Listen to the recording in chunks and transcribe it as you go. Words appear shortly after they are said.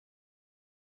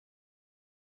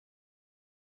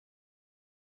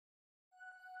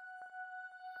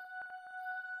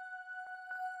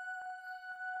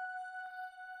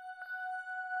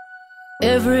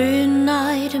Every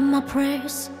night in my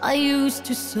prayers I used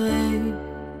to say,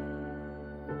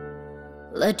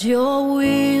 let your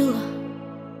will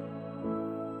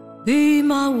be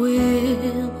my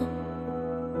will.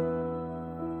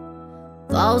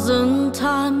 1,000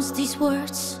 times these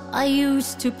words I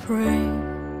used to pray,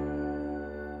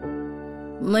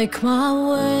 make my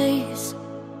ways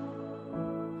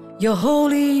your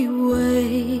holy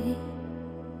way.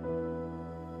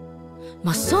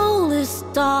 My soul is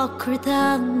darker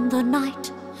than the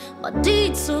night, my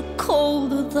deeds are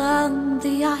colder than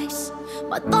the ice.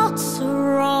 My thoughts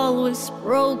are always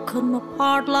broken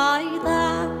apart like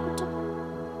that.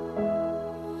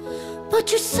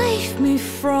 But you save me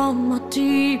from my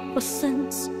deeper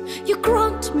sins. You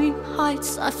grant me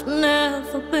heights I've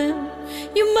never been.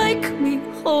 You make me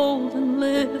whole and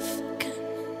live again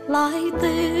like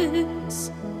this.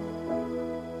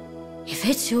 If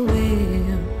it's your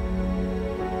will,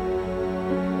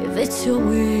 if it's your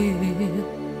will,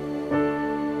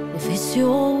 if it's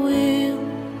your will,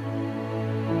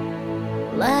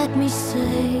 let me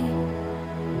say,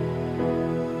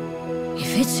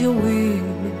 if it's your will,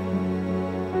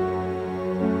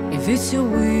 if it's your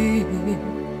will,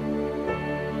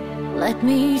 let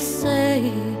me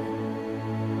say,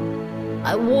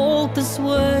 I walk this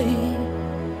way,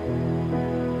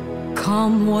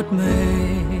 come what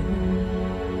may.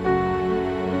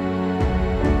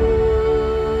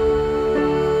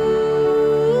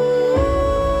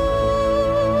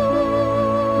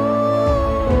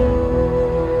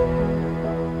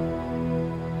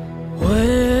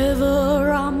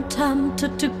 Wherever I'm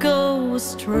tempted to go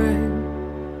astray,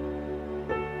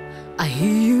 I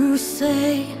hear you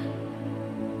say,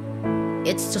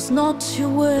 it's just not your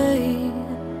way.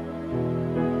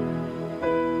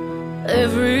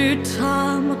 Every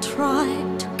time I try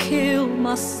to kill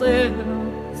myself,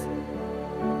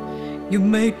 you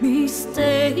make me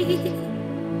stay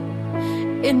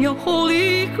in your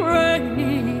holy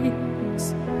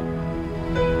grace.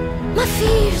 My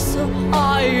fears are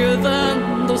higher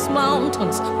than those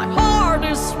mountains. My heart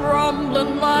is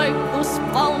rumbling like those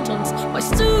fountains. My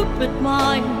stupid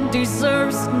mind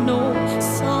deserves no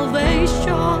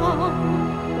salvation.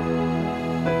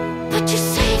 But you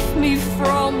save me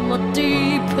from my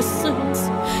deepest sins.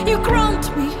 You grant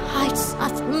me heights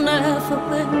I've never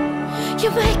been. You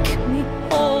make me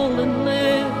whole and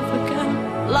live again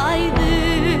like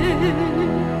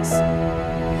this.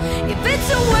 If it's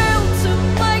your will to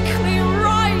make me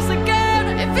rise again,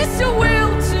 if it's your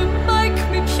will to make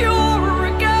me pure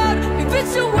again, if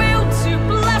it's your will to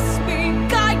bless me,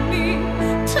 guide me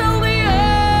till the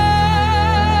end,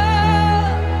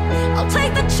 I'll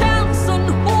take the chance and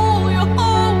hold your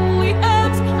holy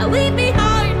hands. I'll leave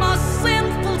behind my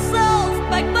sinful self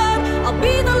back then. I'll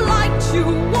be the light you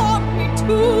want me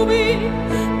to be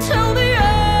till the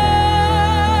end.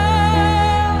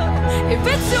 If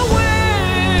it's your will,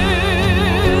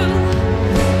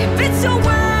 if it's your will,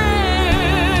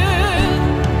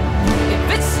 if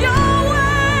it's your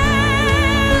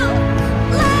will,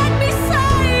 let me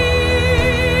say,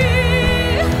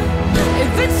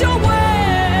 if it's your will,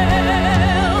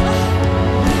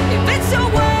 if it's your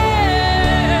will,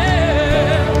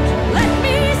 let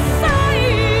me say,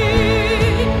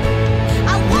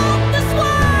 I walk this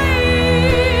way,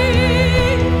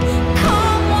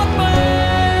 come what may,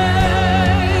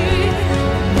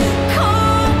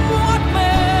 come what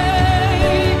may,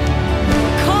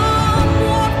 come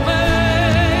what may,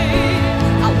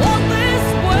 I walk this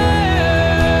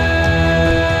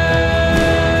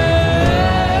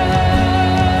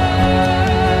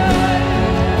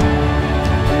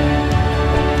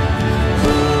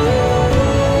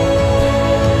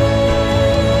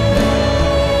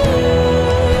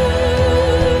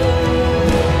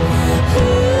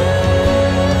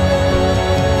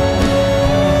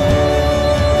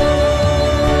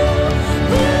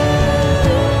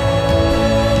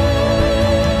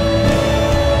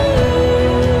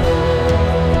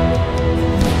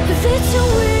If it's your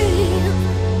will,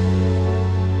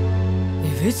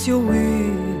 if it's your will,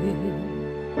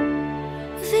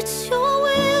 if it's your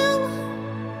will,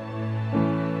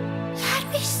 let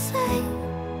me say,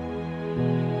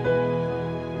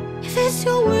 if it's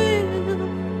your will,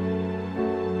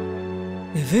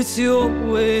 if it's your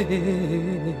will,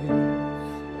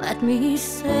 let me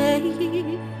say,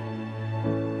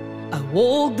 I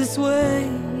walk this way.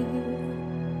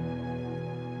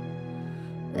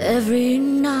 Every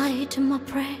night in my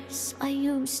prayers I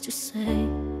used to say,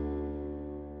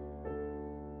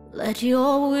 let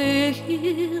your will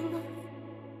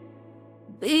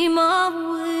be my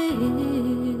way.